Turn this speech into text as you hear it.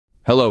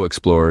Hello,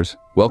 explorers.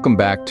 Welcome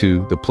back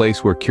to the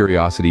place where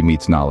curiosity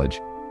meets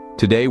knowledge.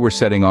 Today, we're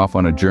setting off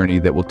on a journey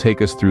that will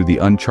take us through the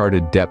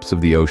uncharted depths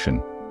of the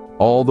ocean,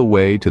 all the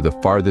way to the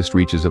farthest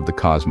reaches of the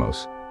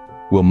cosmos.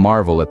 We'll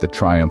marvel at the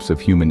triumphs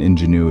of human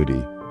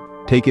ingenuity,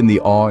 take in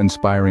the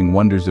awe-inspiring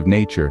wonders of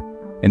nature,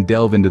 and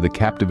delve into the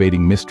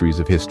captivating mysteries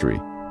of history.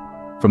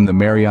 From the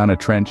Mariana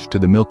Trench to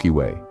the Milky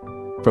Way,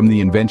 from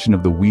the invention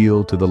of the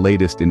wheel to the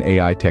latest in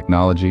AI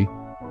technology,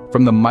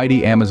 from the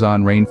mighty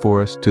Amazon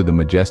rainforest to the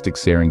majestic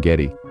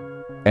Serengeti,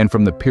 and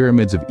from the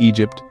pyramids of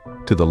Egypt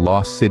to the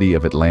lost city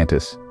of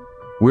Atlantis,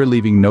 we're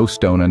leaving no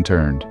stone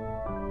unturned.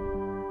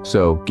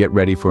 So, get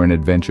ready for an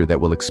adventure that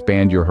will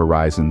expand your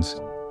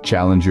horizons,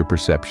 challenge your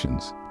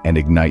perceptions, and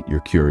ignite your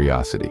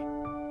curiosity.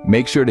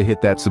 Make sure to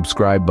hit that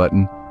subscribe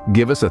button,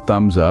 give us a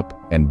thumbs up,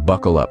 and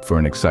buckle up for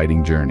an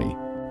exciting journey.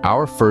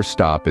 Our first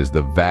stop is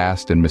the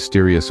vast and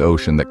mysterious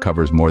ocean that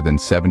covers more than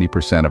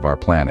 70% of our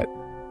planet.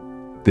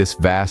 This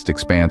vast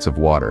expanse of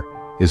water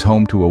is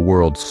home to a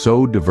world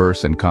so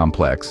diverse and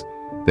complex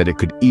that it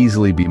could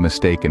easily be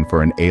mistaken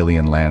for an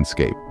alien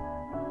landscape.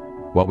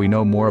 While we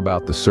know more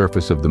about the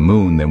surface of the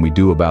moon than we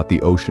do about the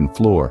ocean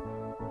floor,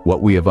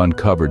 what we have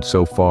uncovered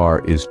so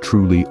far is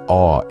truly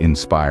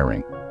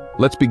awe-inspiring.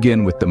 Let's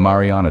begin with the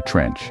Mariana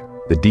Trench,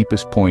 the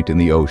deepest point in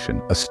the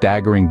ocean, a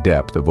staggering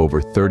depth of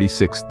over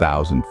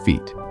 36,000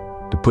 feet.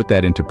 To put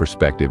that into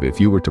perspective, if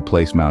you were to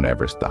place Mount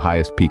Everest, the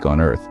highest peak on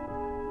Earth,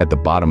 at the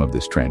bottom of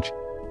this trench,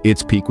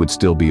 its peak would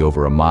still be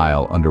over a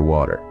mile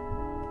underwater.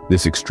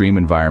 This extreme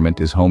environment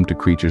is home to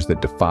creatures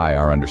that defy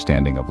our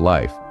understanding of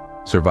life,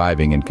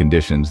 surviving in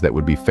conditions that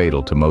would be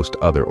fatal to most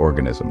other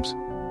organisms.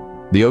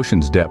 The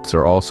ocean's depths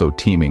are also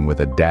teeming with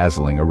a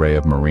dazzling array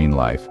of marine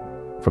life,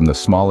 from the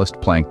smallest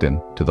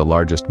plankton to the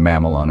largest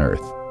mammal on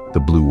Earth,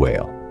 the blue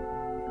whale.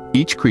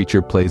 Each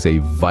creature plays a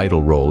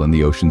vital role in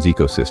the ocean's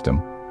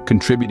ecosystem,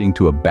 contributing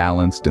to a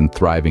balanced and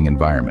thriving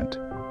environment.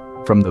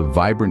 From the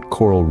vibrant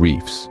coral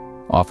reefs,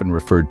 often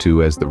referred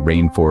to as the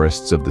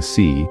rainforests of the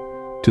sea,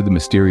 to the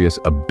mysterious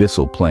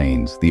abyssal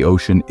plains, the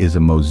ocean is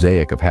a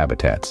mosaic of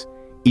habitats,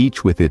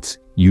 each with its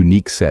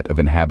unique set of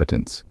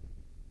inhabitants.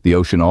 The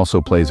ocean also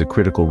plays a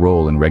critical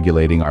role in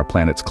regulating our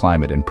planet's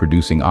climate and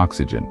producing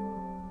oxygen.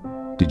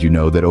 Did you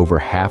know that over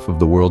half of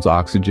the world's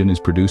oxygen is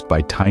produced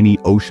by tiny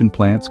ocean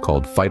plants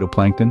called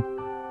phytoplankton?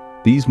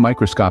 These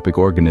microscopic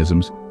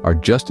organisms are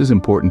just as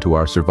important to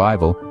our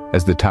survival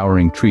as the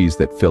towering trees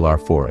that fill our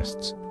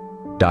forests.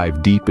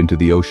 Dive deep into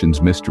the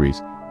ocean's mysteries,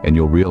 and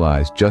you'll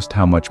realize just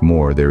how much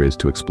more there is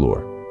to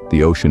explore.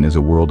 The ocean is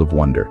a world of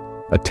wonder,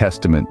 a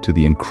testament to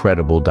the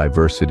incredible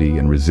diversity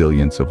and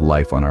resilience of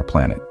life on our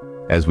planet.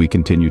 As we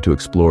continue to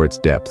explore its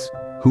depths,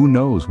 who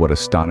knows what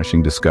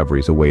astonishing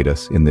discoveries await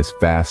us in this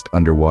vast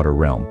underwater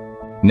realm.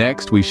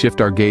 Next, we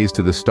shift our gaze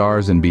to the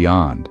stars and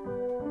beyond.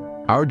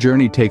 Our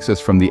journey takes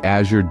us from the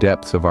azure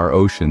depths of our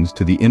oceans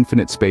to the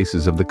infinite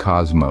spaces of the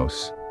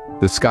cosmos.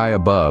 The sky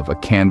above, a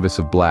canvas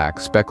of black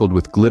speckled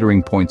with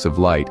glittering points of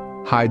light,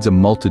 hides a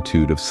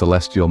multitude of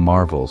celestial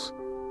marvels.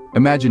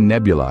 Imagine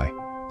nebulae,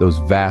 those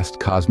vast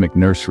cosmic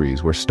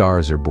nurseries where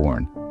stars are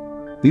born.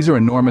 These are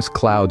enormous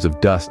clouds of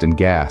dust and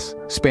gas,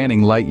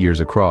 spanning light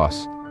years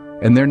across.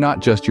 And they're not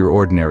just your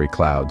ordinary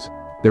clouds,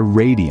 they're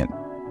radiant,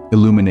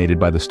 illuminated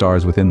by the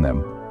stars within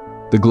them.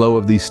 The glow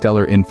of these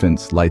stellar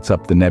infants lights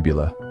up the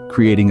nebula,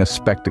 creating a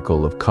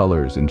spectacle of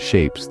colors and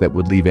shapes that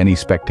would leave any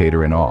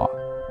spectator in awe.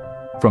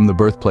 From the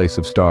birthplace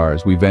of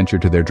stars, we venture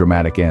to their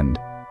dramatic end,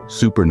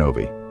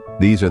 supernovae.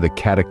 These are the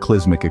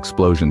cataclysmic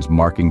explosions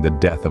marking the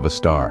death of a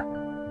star.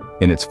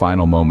 In its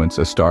final moments,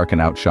 a star can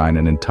outshine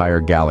an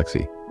entire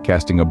galaxy,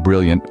 casting a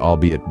brilliant,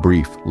 albeit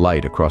brief,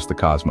 light across the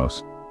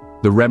cosmos.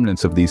 The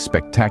remnants of these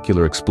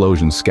spectacular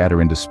explosions scatter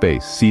into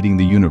space, seeding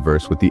the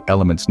universe with the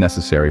elements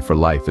necessary for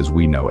life as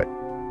we know it.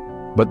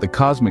 But the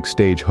cosmic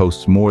stage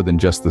hosts more than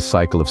just the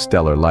cycle of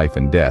stellar life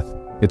and death.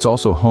 It's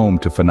also home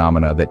to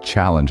phenomena that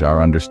challenge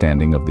our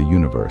understanding of the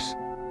universe.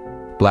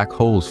 Black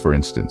holes, for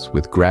instance,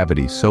 with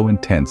gravity so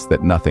intense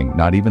that nothing,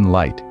 not even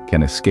light,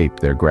 can escape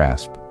their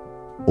grasp.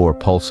 Or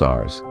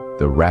pulsars,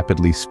 the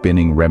rapidly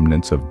spinning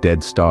remnants of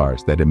dead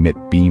stars that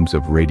emit beams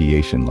of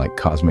radiation like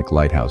cosmic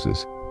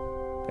lighthouses.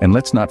 And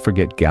let's not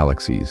forget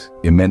galaxies,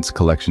 immense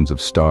collections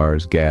of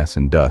stars, gas,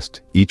 and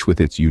dust, each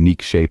with its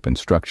unique shape and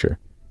structure.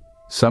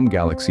 Some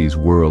galaxies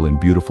whirl in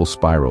beautiful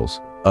spirals,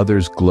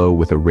 others glow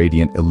with a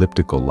radiant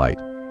elliptical light,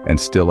 and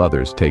still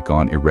others take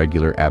on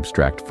irregular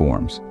abstract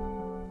forms.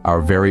 Our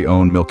very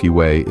own Milky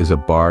Way is a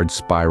barred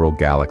spiral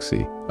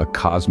galaxy, a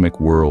cosmic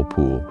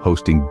whirlpool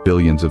hosting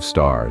billions of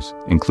stars,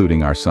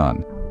 including our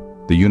sun.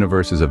 The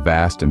universe is a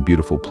vast and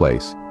beautiful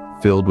place,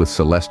 filled with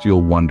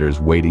celestial wonders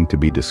waiting to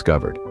be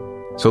discovered.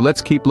 So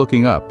let's keep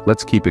looking up,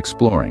 let's keep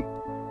exploring.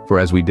 For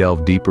as we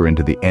delve deeper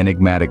into the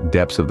enigmatic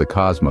depths of the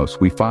cosmos,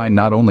 we find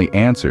not only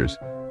answers,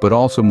 but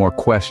also more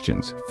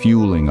questions,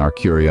 fueling our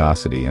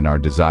curiosity and our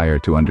desire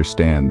to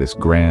understand this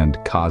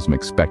grand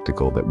cosmic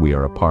spectacle that we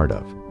are a part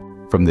of.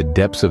 From the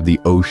depths of the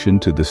ocean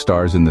to the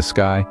stars in the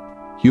sky,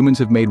 humans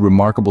have made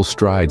remarkable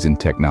strides in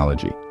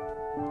technology.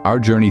 Our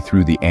journey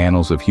through the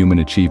annals of human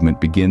achievement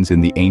begins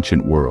in the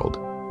ancient world,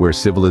 where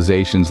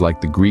civilizations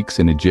like the Greeks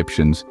and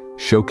Egyptians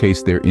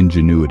showcased their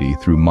ingenuity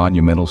through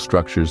monumental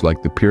structures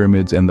like the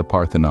pyramids and the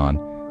Parthenon,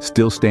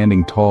 still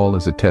standing tall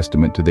as a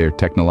testament to their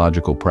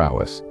technological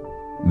prowess.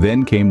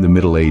 Then came the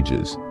Middle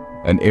Ages,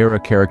 an era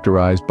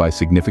characterized by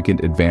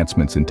significant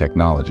advancements in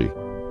technology.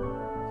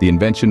 The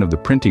invention of the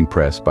printing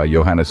press by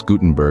Johannes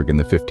Gutenberg in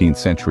the 15th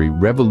century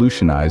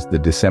revolutionized the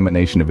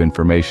dissemination of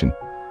information,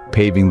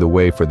 paving the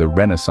way for the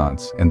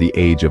Renaissance and the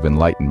Age of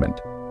Enlightenment.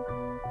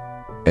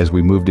 As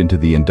we moved into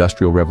the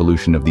Industrial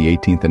Revolution of the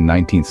 18th and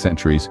 19th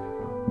centuries,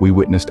 we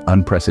witnessed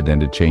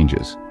unprecedented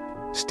changes.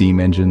 Steam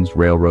engines,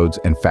 railroads,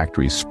 and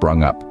factories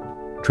sprung up,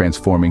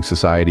 transforming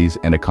societies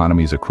and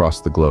economies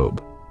across the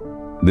globe.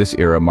 This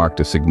era marked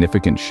a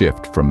significant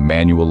shift from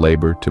manual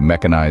labor to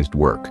mechanized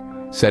work,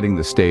 setting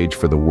the stage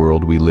for the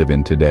world we live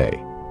in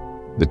today.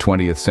 The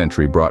 20th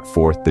century brought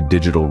forth the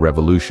digital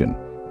revolution,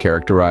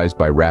 characterized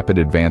by rapid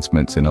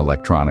advancements in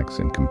electronics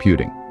and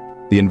computing.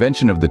 The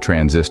invention of the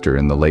transistor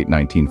in the late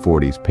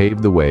 1940s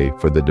paved the way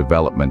for the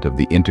development of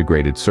the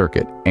integrated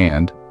circuit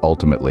and,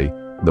 ultimately,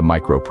 the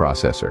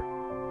microprocessor.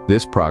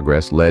 This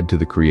progress led to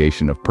the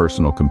creation of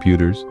personal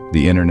computers,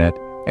 the internet,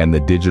 and the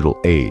digital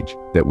age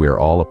that we are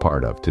all a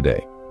part of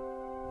today.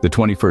 The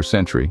 21st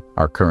century,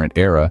 our current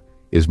era,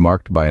 is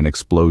marked by an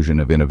explosion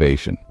of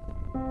innovation.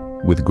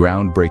 With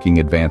groundbreaking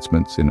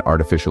advancements in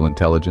artificial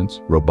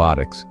intelligence,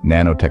 robotics,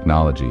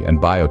 nanotechnology, and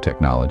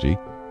biotechnology,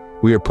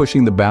 we are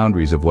pushing the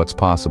boundaries of what's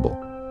possible,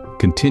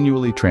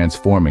 continually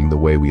transforming the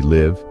way we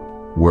live,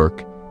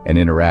 work, and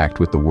interact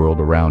with the world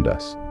around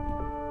us.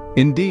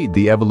 Indeed,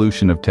 the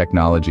evolution of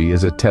technology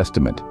is a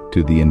testament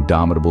to the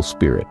indomitable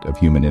spirit of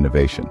human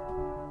innovation.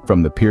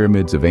 From the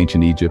pyramids of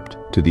ancient Egypt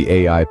to the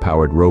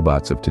AI-powered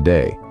robots of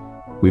today,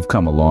 we've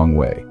come a long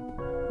way.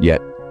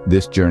 Yet,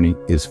 this journey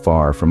is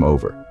far from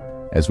over.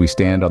 As we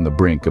stand on the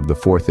brink of the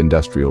fourth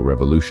industrial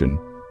revolution,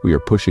 we are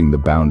pushing the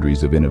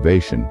boundaries of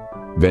innovation,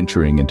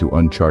 venturing into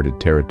uncharted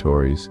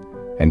territories,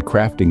 and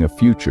crafting a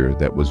future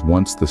that was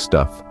once the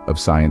stuff of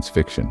science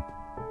fiction.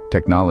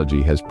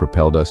 Technology has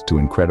propelled us to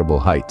incredible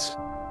heights,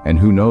 and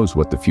who knows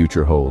what the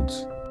future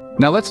holds.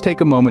 Now let's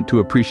take a moment to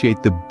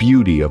appreciate the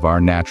beauty of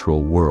our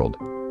natural world.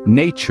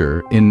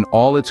 Nature, in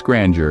all its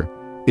grandeur,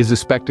 is a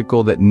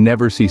spectacle that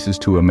never ceases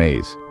to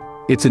amaze.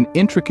 It's an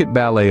intricate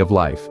ballet of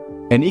life,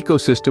 an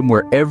ecosystem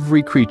where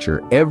every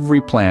creature,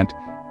 every plant,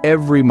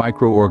 every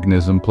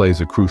microorganism plays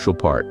a crucial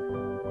part.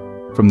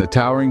 From the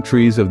towering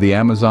trees of the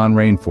Amazon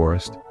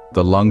rainforest,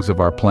 the lungs of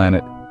our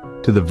planet,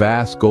 to the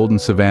vast golden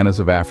savannas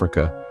of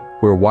Africa,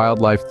 where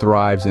wildlife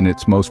thrives in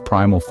its most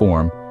primal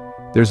form,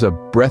 there's a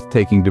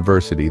breathtaking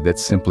diversity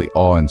that's simply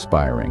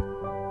awe-inspiring.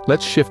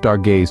 Let's shift our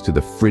gaze to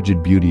the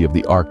frigid beauty of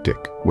the Arctic,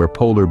 where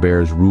polar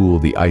bears rule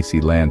the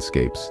icy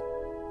landscapes,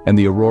 and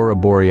the aurora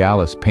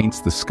borealis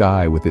paints the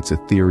sky with its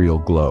ethereal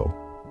glow.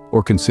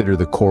 Or consider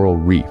the coral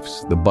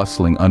reefs, the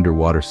bustling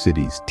underwater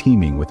cities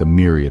teeming with a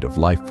myriad of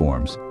life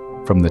forms,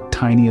 from the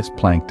tiniest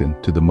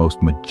plankton to the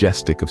most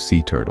majestic of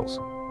sea turtles.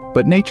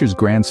 But nature's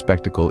grand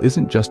spectacle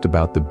isn't just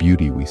about the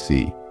beauty we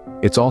see.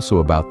 It's also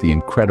about the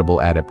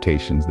incredible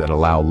adaptations that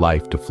allow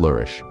life to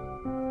flourish.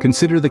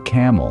 Consider the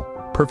camel,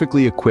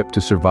 perfectly equipped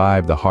to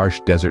survive the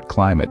harsh desert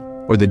climate,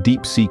 or the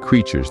deep-sea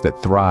creatures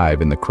that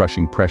thrive in the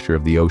crushing pressure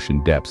of the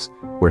ocean depths,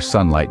 where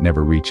sunlight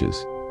never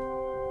reaches.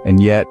 And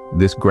yet,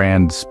 this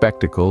grand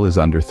spectacle is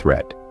under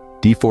threat.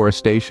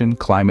 Deforestation,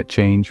 climate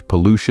change,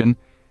 pollution,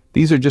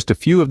 these are just a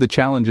few of the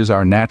challenges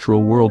our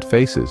natural world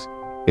faces.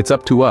 It's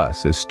up to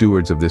us, as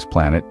stewards of this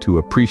planet, to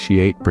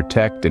appreciate,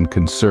 protect, and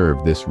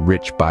conserve this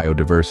rich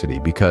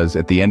biodiversity, because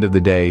at the end of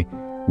the day,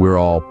 we're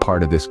all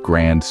part of this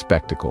grand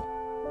spectacle.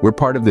 We're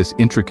part of this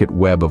intricate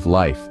web of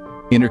life,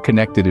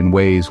 interconnected in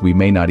ways we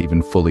may not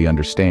even fully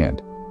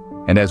understand.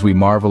 And as we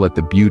marvel at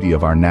the beauty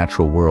of our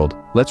natural world,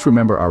 let's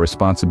remember our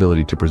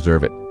responsibility to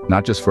preserve it,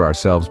 not just for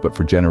ourselves but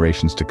for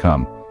generations to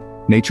come.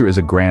 Nature is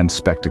a grand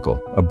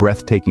spectacle, a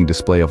breathtaking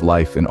display of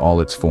life in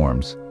all its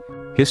forms.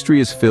 History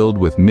is filled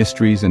with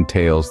mysteries and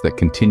tales that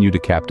continue to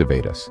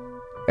captivate us.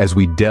 As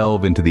we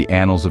delve into the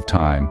annals of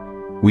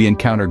time, we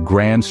encounter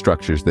grand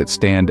structures that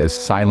stand as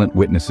silent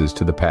witnesses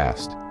to the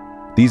past.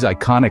 These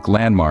iconic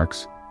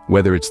landmarks,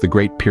 whether it's the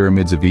Great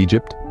Pyramids of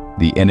Egypt,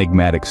 the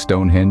enigmatic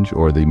Stonehenge,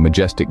 or the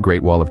majestic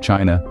Great Wall of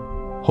China,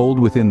 hold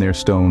within their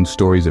stones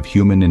stories of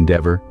human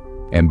endeavor,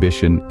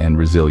 ambition, and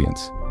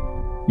resilience.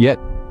 Yet,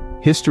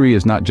 history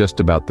is not just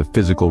about the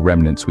physical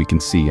remnants we can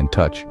see and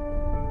touch.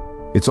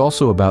 It's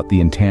also about the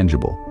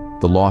intangible,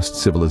 the lost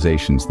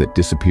civilizations that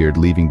disappeared,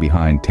 leaving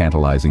behind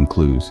tantalizing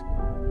clues.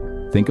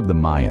 Think of the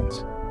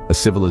Mayans, a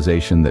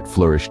civilization that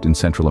flourished in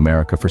Central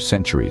America for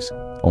centuries,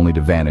 only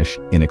to vanish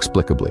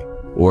inexplicably.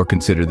 Or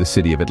consider the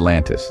city of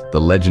Atlantis,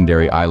 the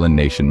legendary island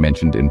nation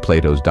mentioned in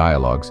Plato's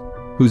dialogues,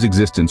 whose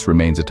existence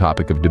remains a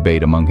topic of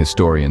debate among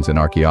historians and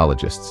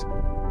archaeologists.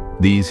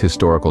 These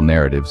historical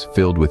narratives,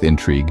 filled with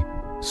intrigue,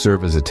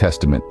 serve as a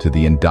testament to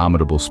the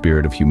indomitable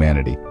spirit of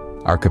humanity,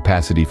 our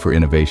capacity for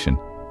innovation,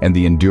 and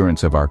the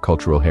endurance of our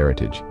cultural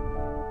heritage.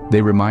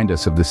 They remind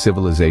us of the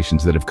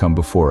civilizations that have come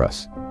before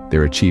us,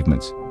 their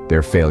achievements,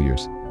 their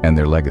failures, and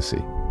their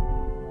legacy.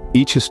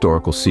 Each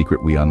historical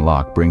secret we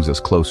unlock brings us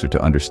closer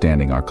to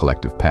understanding our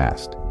collective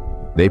past.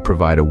 They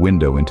provide a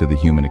window into the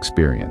human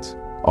experience,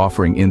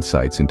 offering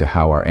insights into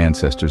how our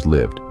ancestors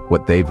lived,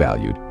 what they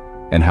valued,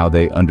 and how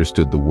they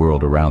understood the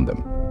world around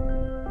them.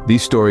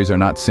 These stories are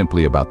not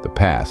simply about the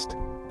past,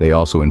 they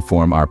also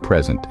inform our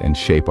present and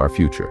shape our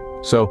future.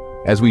 So,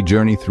 as we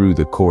journey through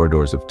the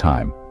corridors of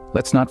time,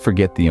 let's not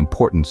forget the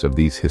importance of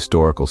these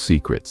historical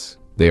secrets.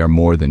 They are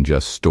more than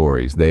just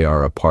stories, they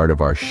are a part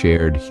of our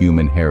shared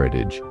human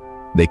heritage.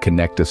 They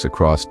connect us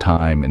across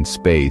time and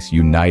space,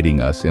 uniting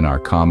us in our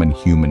common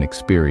human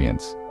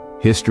experience.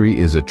 History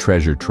is a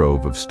treasure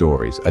trove of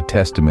stories, a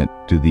testament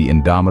to the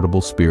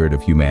indomitable spirit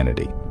of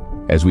humanity.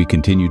 As we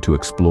continue to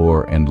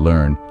explore and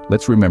learn,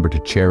 let's remember to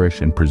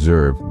cherish and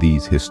preserve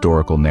these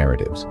historical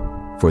narratives,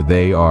 for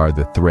they are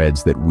the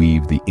threads that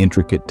weave the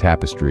intricate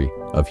tapestry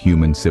of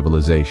human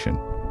civilization.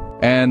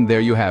 And there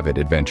you have it,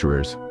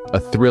 adventurers, a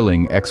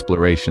thrilling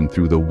exploration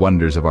through the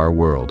wonders of our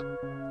world.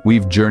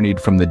 We've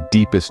journeyed from the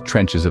deepest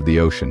trenches of the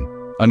ocean,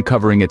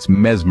 uncovering its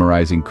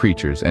mesmerizing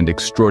creatures and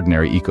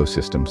extraordinary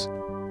ecosystems.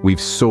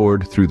 We've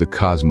soared through the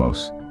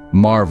cosmos,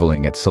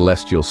 marveling at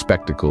celestial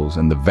spectacles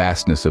and the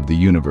vastness of the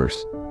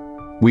universe.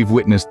 We've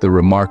witnessed the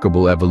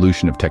remarkable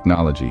evolution of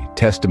technology,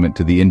 testament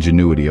to the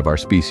ingenuity of our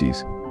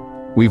species.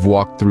 We've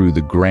walked through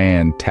the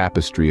grand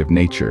tapestry of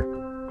nature,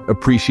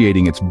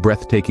 appreciating its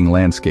breathtaking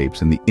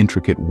landscapes and the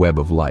intricate web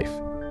of life.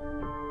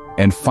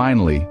 And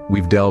finally,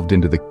 we've delved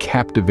into the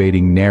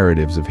captivating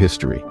narratives of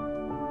history,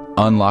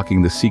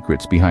 unlocking the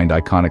secrets behind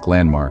iconic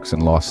landmarks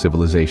and lost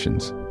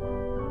civilizations.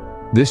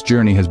 This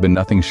journey has been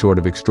nothing short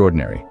of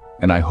extraordinary,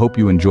 and I hope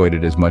you enjoyed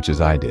it as much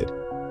as I did.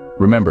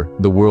 Remember,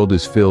 the world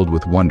is filled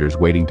with wonders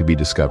waiting to be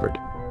discovered.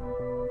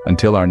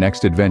 Until our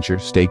next adventure,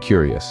 stay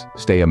curious,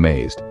 stay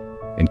amazed,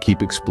 and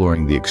keep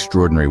exploring the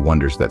extraordinary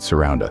wonders that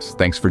surround us.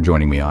 Thanks for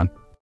joining me on